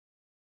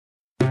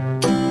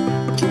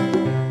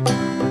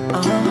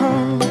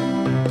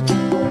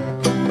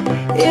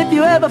If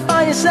you ever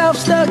find yourself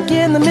stuck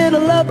in the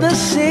middle of the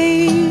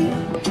sea.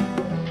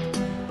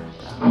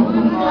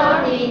 Good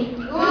morning,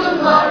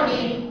 good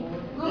morning,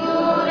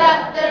 good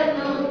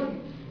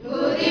afternoon,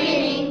 good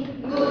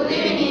evening, good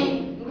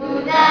evening,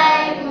 good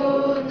night,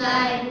 good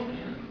night.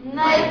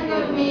 Nice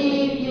to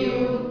meet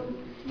you,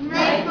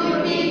 nice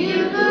to meet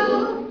you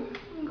too.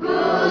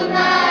 Good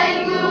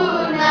night,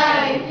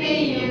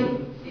 see you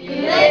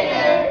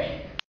later.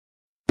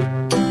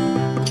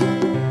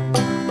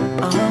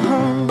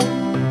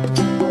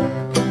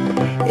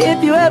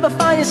 If you ever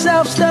find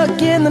yourself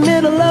stuck in the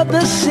middle of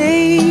the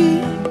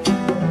sea,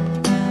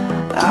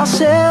 I'll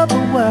sail the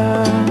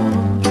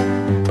world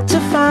to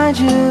find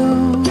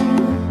you.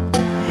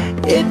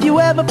 If you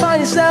ever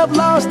find yourself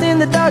lost in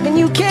the dark and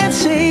you can't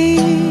see,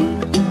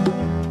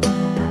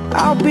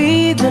 I'll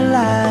be the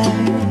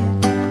light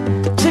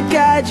to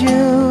guide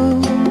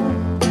you.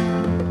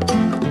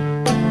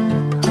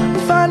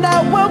 Find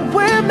out what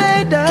we're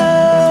made of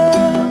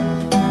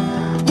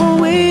when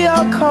we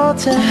are called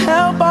to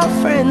help our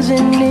friends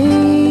in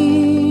need.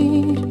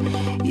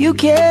 You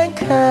can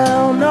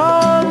count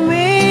on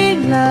me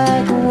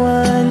like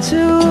 1,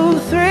 2,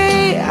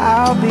 3,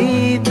 I'll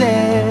be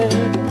there.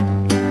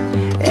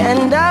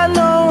 And I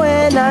know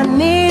when I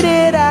need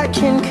it, I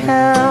can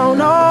count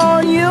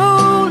on you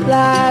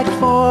like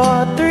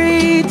 4,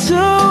 3, 2,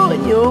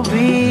 and you'll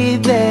be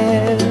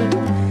there.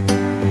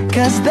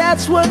 'Cause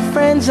that's what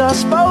friends are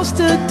supposed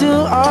to do,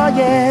 oh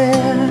yeah.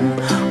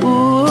 Ooh,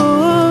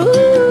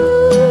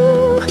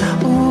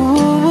 ooh,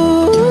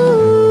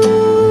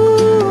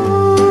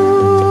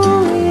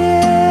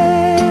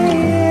 yeah.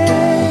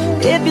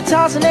 If you're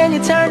tossing and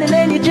you're turning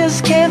and you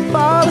just can't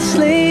fall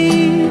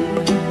asleep,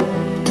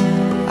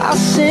 I'll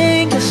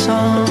sing a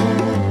song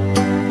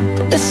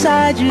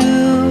beside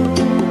you.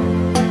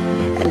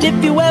 And if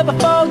you ever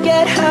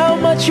forget how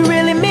much you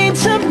really mean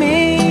to me,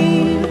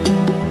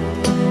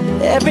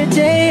 every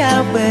day I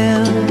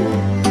will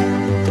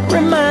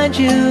remind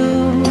you.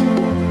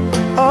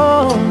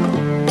 Oh,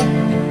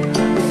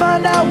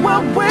 find out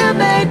what we're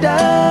made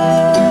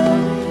of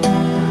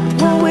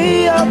when we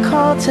are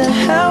called to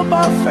help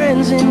our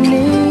friends in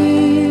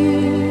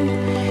need.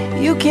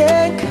 You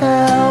can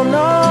count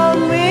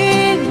on me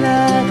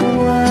like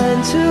 1,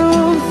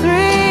 2,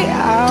 3,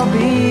 I'll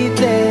be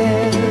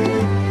there.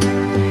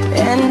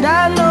 And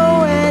I know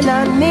when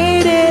I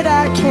need it,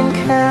 I can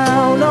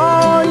count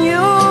on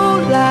you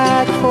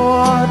like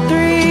 4,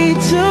 3,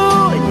 2,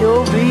 and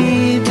you'll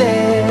be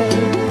there.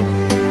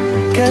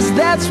 'Cause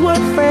that's what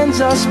friends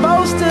are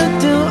supposed to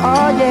do,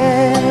 oh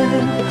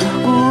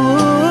yeah. Ooh.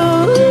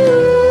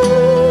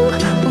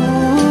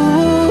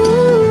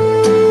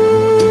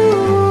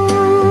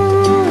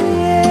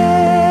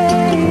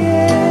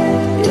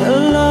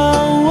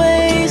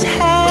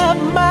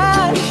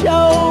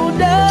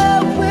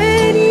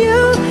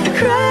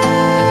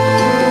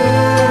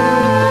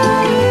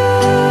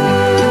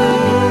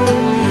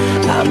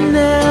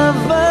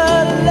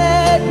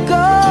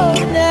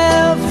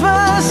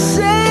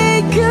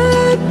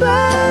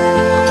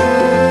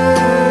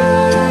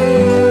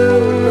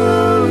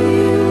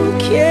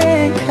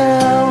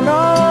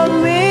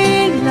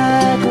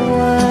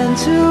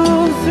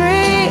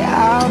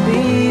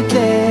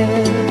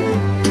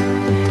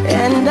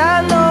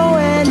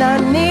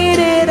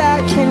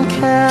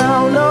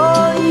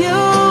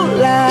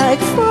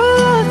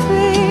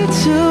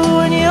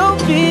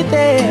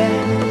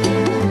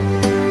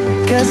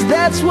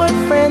 That's what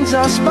friends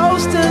are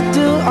supposed to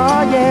do.